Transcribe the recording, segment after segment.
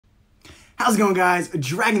How's it going, guys?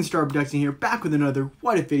 Dragon Star Production here, back with another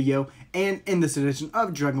What If video, and in this edition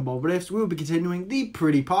of Dragon Ball What Ifs, we will be continuing the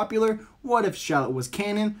pretty popular What If Shallot Was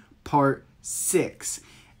Canon, Part 6.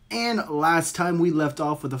 And last time we left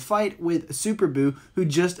off with a fight with Super Buu, who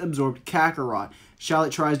just absorbed Kakarot.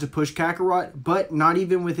 Shallot tries to push Kakarot, but not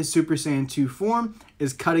even with his Super Saiyan 2 form,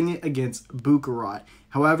 is cutting it against Buukarot.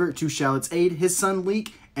 However, to Shallot's aid, his son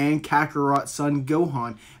Leek and Kakarot's son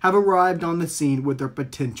Gohan have arrived on the scene with their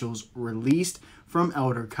potentials released from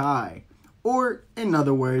Elder Kai. Or, in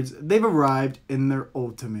other words, they've arrived in their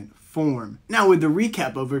ultimate form. Now with the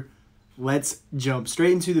recap over, let's jump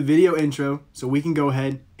straight into the video intro so we can go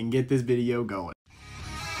ahead and get this video going.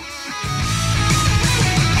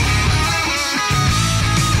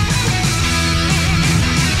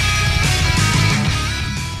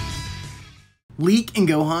 Leek and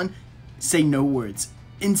Gohan say no words.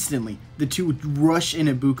 Instantly, the two would rush in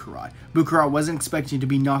at Buukarot. Buukarot wasn't expecting to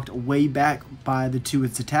be knocked way back by the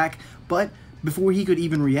two-its attack, but before he could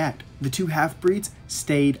even react, the two half-breeds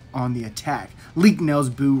stayed on the attack. Leek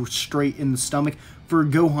nails Buu straight in the stomach for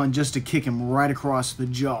Gohan just to kick him right across the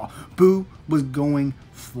jaw. Buu was going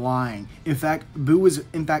flying. In fact, Buu was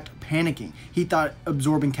panicking. He thought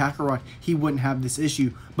absorbing Kakarot, he wouldn't have this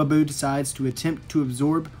issue, but Buu decides to attempt to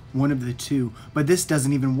absorb one of the two. But this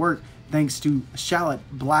doesn't even work, thanks to Shallot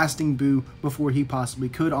blasting Buu before he possibly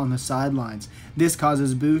could on the sidelines. This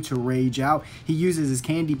causes Buu to rage out. He uses his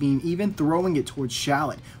candy beam, even throwing it towards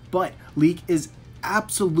Shallot. But Leek is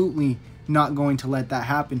absolutely not going to let that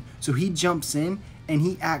happen, so he jumps in and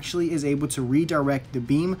he actually is able to redirect the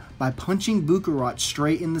beam by punching Buukarot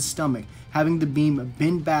straight in the stomach, having the beam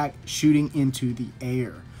bend back, shooting into the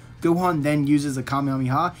air. Gohan then uses a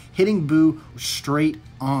Kamehameha, hitting Buu straight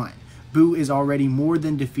on. Buu is already more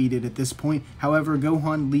than defeated at this point. However,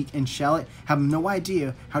 Gohan, Leek, and Shallot have no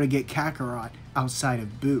idea how to get Kakarot outside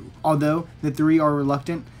of Buu. Although the three are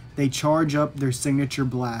reluctant, they charge up their signature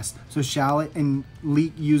blast. So Shallot and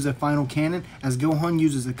Leek use a final cannon as Gohan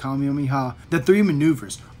uses a Kamehameha. The three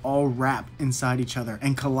maneuvers all wrap inside each other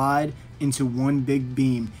and collide into one big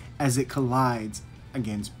beam as it collides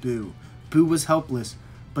against Buu. Buu was helpless,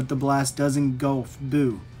 but the blast does engulf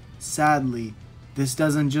Buu. Sadly, this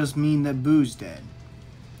doesn't just mean that Buu's dead.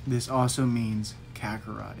 This also means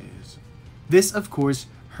Kakarot is. This, of course,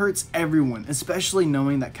 hurts everyone, especially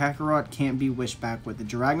knowing that Kakarot can't be wished back with the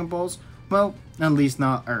Dragon Balls. Well, at least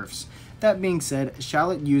not Earth's. That being said,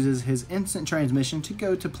 Shallot uses his instant transmission to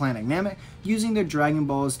go to Planet Namek, using their Dragon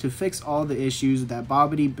Balls to fix all the issues that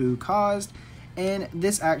Bobbidi Buu caused, and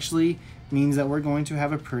this actually means that we're going to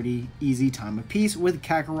have a pretty easy time of peace with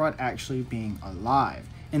Kakarot actually being alive.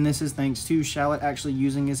 And this is thanks to Shallot actually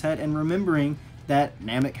using his head and remembering that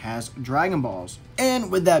Namek has Dragon Balls. And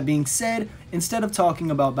with that being said, instead of talking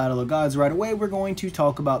about Battle of Gods right away, we're going to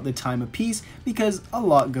talk about the time of peace because a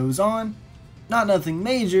lot goes on. Not nothing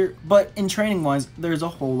major, but in training wise, there's a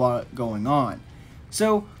whole lot going on.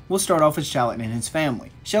 So we'll start off with Shallot and his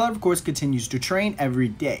family. Shallot, of course, continues to train every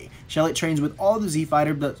day. Shallot trains with all the Z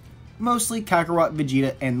Fighters, but mostly Kakarot,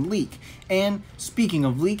 Vegeta, and Leek. And speaking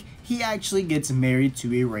of Leek, he actually gets married to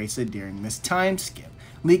Erasa during this time skip.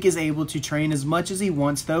 Leek is able to train as much as he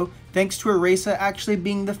wants though, thanks to Erasa actually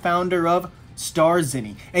being the founder of Star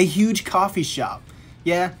Zenny, a huge coffee shop.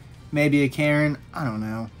 Yeah, maybe a Karen, I don't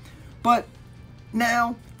know. But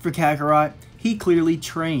now, for Kakarot, he clearly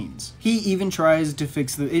trains. He even tries to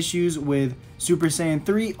fix the issues with Super Saiyan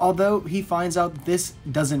 3, although he finds out that this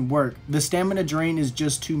doesn't work. The stamina drain is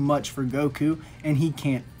just too much for Goku, and he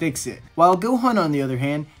can't fix it. While Gohan, on the other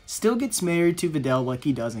hand, still gets married to Videl like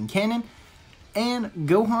he does in Canon, and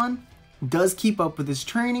Gohan does keep up with his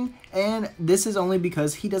training, and this is only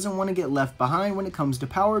because he doesn't want to get left behind when it comes to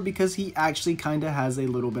power, because he actually kinda has a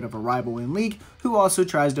little bit of a rival in Leek who also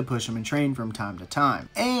tries to push him and train from time to time.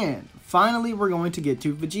 And finally, we're going to get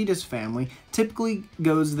to Vegeta's family. Typically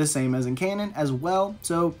goes the same as in Canon as well,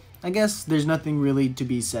 so I guess there's nothing really to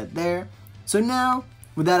be said there. So now,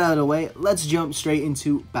 with that out of the way, let's jump straight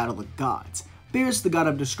into Battle of Gods. Beerus, the god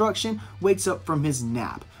of destruction, wakes up from his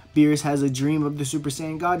nap. Beerus has a dream of the Super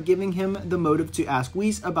Saiyan God, giving him the motive to ask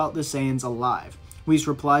Whis about the Saiyans alive. Whis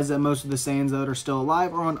replies that most of the Saiyans that are still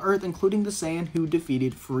alive are on Earth, including the Saiyan who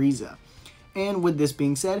defeated Frieza. And with this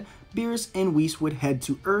being said, Beerus and Whis would head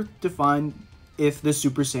to Earth to find if the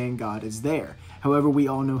Super Saiyan God is there. However, we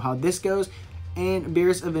all know how this goes, and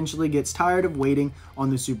Beerus eventually gets tired of waiting on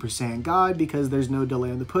the Super Saiyan God because there's no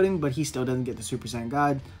delay on the pudding, but he still doesn't get the Super Saiyan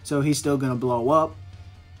God, so he's still going to blow up.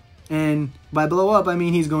 And by blow up, I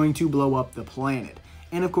mean he's going to blow up the planet.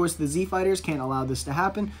 And of course, the Z Fighters can't allow this to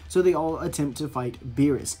happen, so they all attempt to fight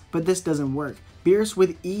Beerus. But this doesn't work. Beerus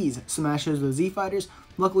with ease smashes the Z Fighters.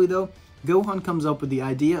 Luckily though, Gohan comes up with the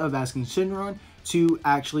idea of asking Shenron to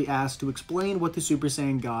actually ask to explain what the Super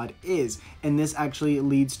Saiyan God is, and this actually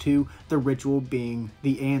leads to the ritual being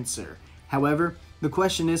the answer. However, the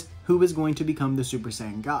question is, who is going to become the Super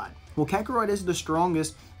Saiyan God? Well, Kakarot is the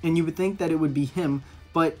strongest, and you would think that it would be him,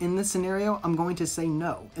 but in this scenario, I'm going to say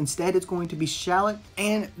no. Instead, it's going to be Shallot,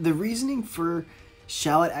 and the reasoning for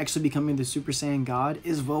Shallot actually becoming the Super Saiyan God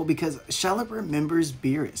is, well, because Shallot remembers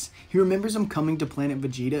Beerus. He remembers him coming to planet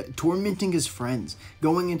Vegeta, tormenting his friends,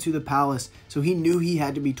 going into the palace, so he knew he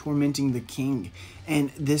had to be tormenting the king. And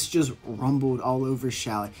this just rumbled all over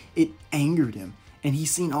Shallot. It angered him, and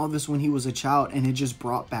he's seen all this when he was a child, and it just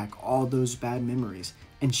brought back all those bad memories.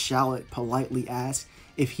 And Shallot politely asked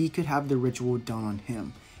if he could have the ritual done on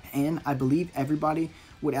him. And I believe everybody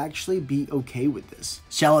would actually be okay with this.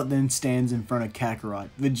 Shallot then stands in front of Kakarot,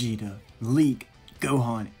 Vegeta, Leek,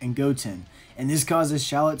 Gohan, and Goten, and this causes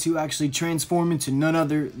Shallot to actually transform into none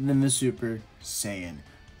other than the Super Saiyan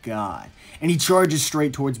God. And he charges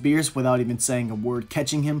straight towards Beerus without even saying a word,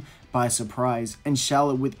 catching him by surprise. And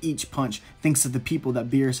Shallot, with each punch, thinks of the people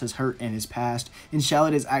that Beerus has hurt in his past, and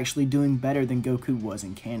Shallot is actually doing better than Goku was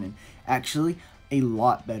in canon. Actually, a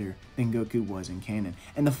lot better than Goku was in canon.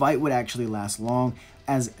 And the fight would actually last long,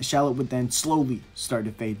 as Shallot would then slowly start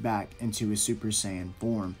to fade back into his Super Saiyan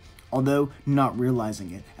form. Although not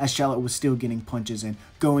realizing it, as Shallot was still getting punches in,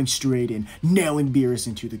 going straight in, nailing Beerus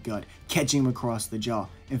into the gut, catching him across the jaw.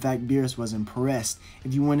 In fact, Beerus was impressed.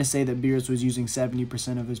 If you want to say that Beerus was using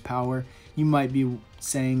 70% of his power, you might be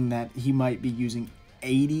saying that he might be using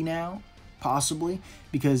 80 now, possibly,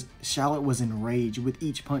 because Shallot was enraged. With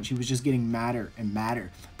each punch, he was just getting madder and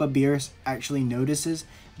madder. But Beerus actually notices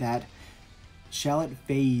that Shallot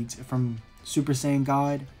fades from Super Saiyan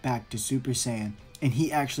God back to Super Saiyan, and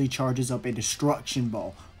he actually charges up a destruction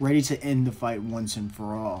ball, ready to end the fight once and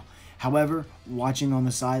for all. However, watching on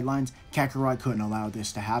the sidelines, Kakarot couldn't allow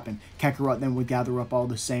this to happen. Kakarot then would gather up all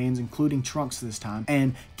the Saiyans, including Trunks this time,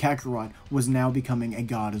 and Kakarot was now becoming a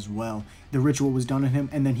god as well. The ritual was done on him,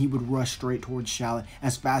 and then he would rush straight towards Shallot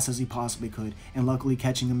as fast as he possibly could, and luckily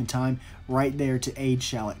catching him in time right there to aid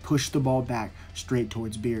Shallot, push the ball back straight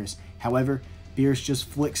towards Beerus. However, Beerus just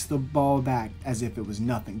flicks the ball back as if it was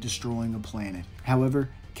nothing, destroying a planet. However,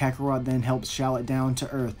 Kakarot then helps Shallot down to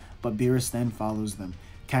Earth, but Beerus then follows them.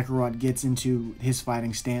 Kakarot gets into his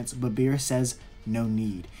fighting stance, but Beerus says no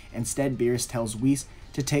need. Instead, Beerus tells Whis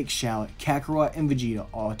to take Shallot, Kakarot, and Vegeta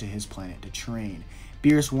all to his planet to train.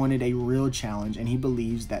 Beerus wanted a real challenge, and he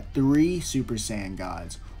believes that 3 Super Saiyan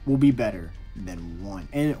gods will be better than 1.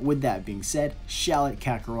 And with that being said, Shallot,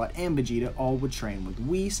 Kakarot, and Vegeta all would train with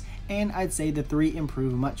Whis, and I'd say the 3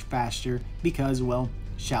 improve much faster because, well,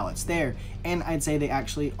 Shallot's there, and I'd say they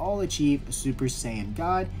actually all achieve Super Saiyan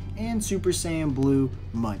God and Super Saiyan Blue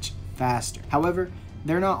much faster. However,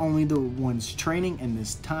 they're not only the ones training in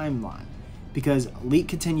this timeline, because Leek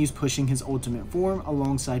continues pushing his ultimate form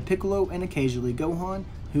alongside Piccolo and occasionally Gohan,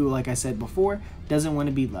 who, like I said before, doesn't want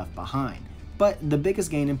to be left behind. But the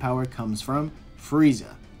biggest gain in power comes from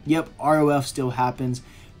Frieza. Yep, ROF still happens,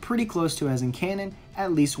 pretty close to as in canon,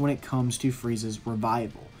 at least when it comes to Frieza's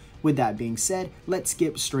revival. With that being said, let's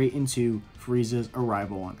skip straight into Frieza's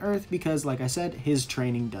arrival on Earth because, like I said, his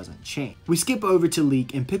training doesn't change. We skip over to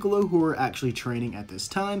Leek and Piccolo, who are actually training at this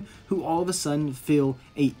time, who all of a sudden feel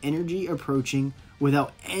a energy approaching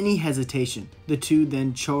without any hesitation. The two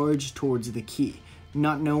then charge towards the key,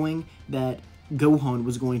 not knowing that Gohan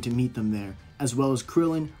was going to meet them there, as well as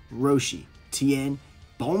Krillin, Roshi, Tien,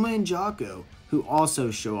 Bulma, and Jocko, who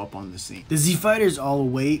also show up on the scene. The Z-Fighters all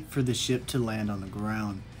wait for the ship to land on the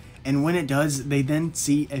ground. And when it does, they then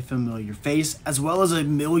see a familiar face, as well as a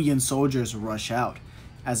million soldiers rush out.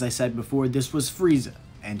 As I said before, this was Frieza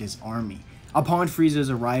and his army. Upon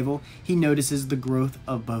Frieza's arrival, he notices the growth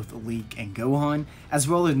of both Leek and Gohan, as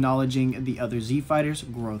well as acknowledging the other Z-Fighters'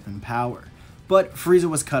 growth and power. But Frieza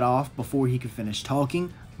was cut off before he could finish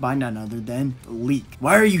talking by none other than Leek.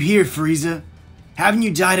 "Why are you here, Frieza? Haven't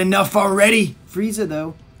you died enough already?" Frieza,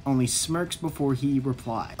 though, only smirks before he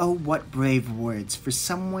replies. "Oh, what brave words for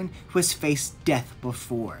someone who has faced death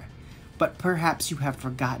before. But perhaps you have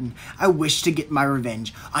forgotten I wish to get my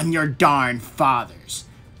revenge on your darn fathers.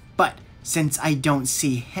 But since I don't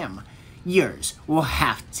see him, yours will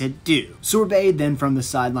have to do." Sorbet then from the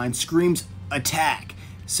sideline screams, "Attack!"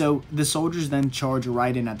 So the soldiers then charge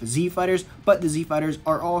right in at the Z-Fighters, but the Z-Fighters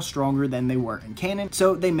are all stronger than they were in canon,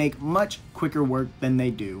 so they make much quicker work than they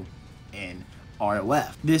do in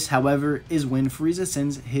ROF. This, however, is when Frieza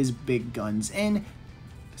sends his big guns in,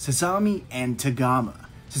 Sasami and Tagama.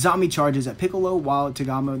 Sasami charges at Piccolo, while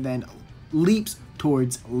Tagama then leaps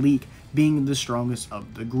towards Leek, being the strongest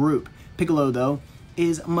of the group. Piccolo, though,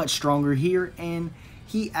 is much stronger here, and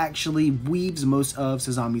he actually weaves most of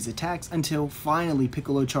Sazami's attacks until finally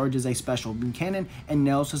Piccolo charges a special beam cannon and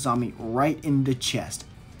nails Sazami right in the chest,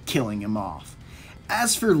 killing him off.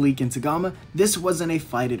 As for Leek and Tagama, this wasn't a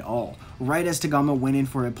fight at all. Right as Tagama went in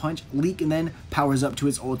for a punch, Leek then powers up to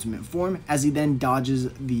his ultimate form as he then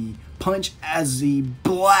dodges the punch as he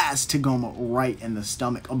blasts Tagama right in the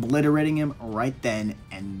stomach, obliterating him right then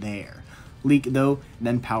and there. Leek though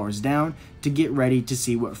then powers down to get ready to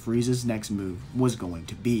see what Frieza's next move was going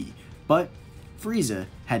to be. But Frieza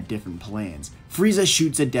had different plans. Frieza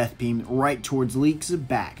shoots a death beam right towards Leek's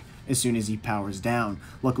back as soon as he powers down.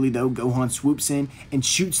 Luckily though, Gohan swoops in and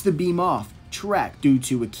shoots the beam off track due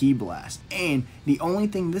to a ki blast. And the only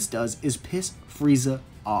thing this does is piss Frieza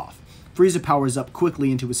off. Frieza powers up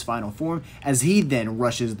quickly into his final form as he then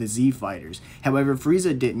rushes the Z fighters. However,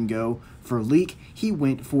 Frieza didn't go for Leek, he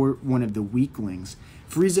went for one of the weaklings.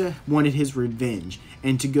 Frieza wanted his revenge,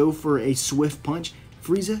 and to go for a swift punch,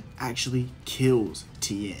 Frieza actually kills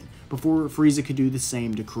Tien before Frieza could do the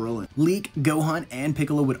same to Krillin. Leek, Gohan, and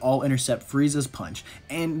Piccolo would all intercept Frieza's punch,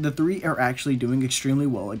 and the three are actually doing extremely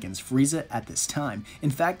well against Frieza at this time. In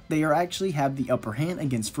fact, they are actually have the upper hand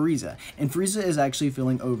against Frieza, and Frieza is actually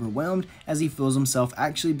feeling overwhelmed as he feels himself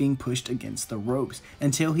actually being pushed against the ropes,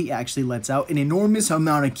 until he actually lets out an enormous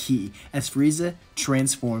amount of ki as Frieza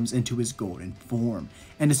transforms into his golden form.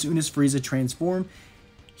 And as soon as Frieza transforms,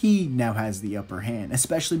 he now has the upper hand,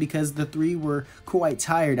 especially because the three were quite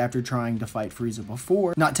tired after trying to fight Frieza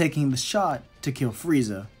before, not taking the shot to kill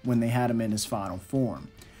Frieza when they had him in his final form.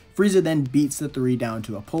 Frieza then beats the three down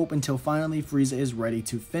to a pulp until finally Frieza is ready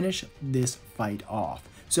to finish this fight off.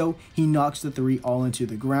 So he knocks the three all into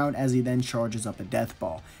the ground as he then charges up a death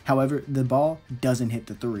ball. However, the ball doesn't hit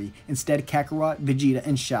the three. Instead, Kakarot, Vegeta,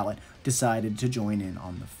 and Shallot decided to join in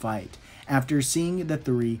on the fight. After seeing the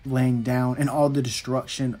three laying down and all the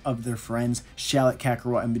destruction of their friends, Shallot,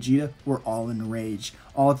 Kakarot, and Vegeta were all enraged.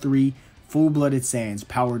 All three full-blooded Saiyans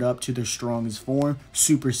powered up to their strongest form,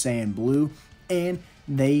 Super Saiyan Blue, and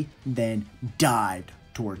they then dived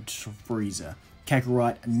towards Frieza.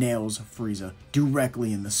 Kakarot nails Frieza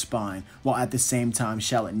directly in the spine, while at the same time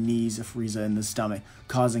Shallot knees Frieza in the stomach,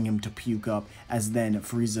 causing him to puke up, as then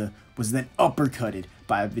Frieza was then uppercutted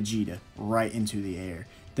by Vegeta right into the air.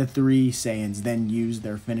 The three Saiyans then use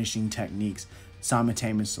their finishing techniques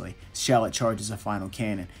simultaneously. Shallot charges a final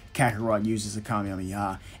cannon, Kakarot uses a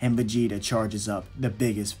Kamehameha, and Vegeta charges up the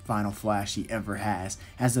biggest final flash he ever has,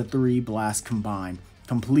 as the three blasts combine,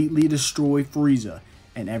 completely destroy Frieza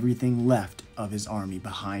and everything left of his army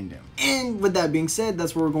behind him. And with that being said,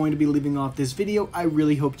 that's where we're going to be leaving off this video. I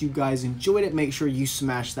really hope you guys enjoyed it. Make sure you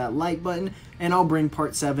smash that like button, and I'll bring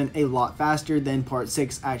part 7 a lot faster than part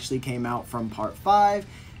 6 actually came out from part 5.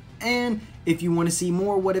 And if you want to see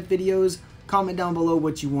more What If videos, comment down below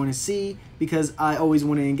what you want to see, because I always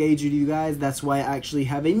want to engage with you guys. That's why I actually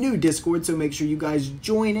have a new Discord, so make sure you guys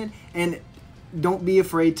join it, and don't be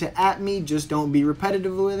afraid to @ me, just don't be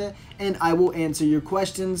repetitive with it, and I will answer your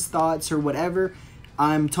questions, thoughts, or whatever.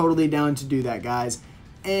 I'm totally down to do that, guys.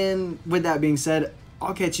 And with that being said,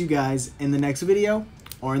 I'll catch you guys in the next video,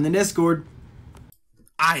 or in the Discord.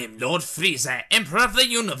 I am Lord Frieza, Emperor of the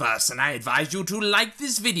Universe, and I advise you to like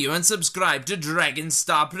this video and subscribe to Dragon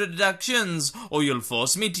Star Productions, or you'll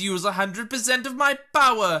force me to use 100% of my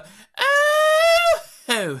power. Oh,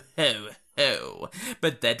 ho, ho, ho.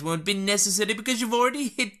 But that won't be necessary because you've already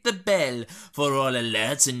hit the bell for all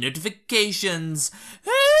alerts and notifications.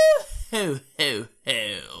 Oh, ho, ho,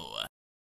 ho.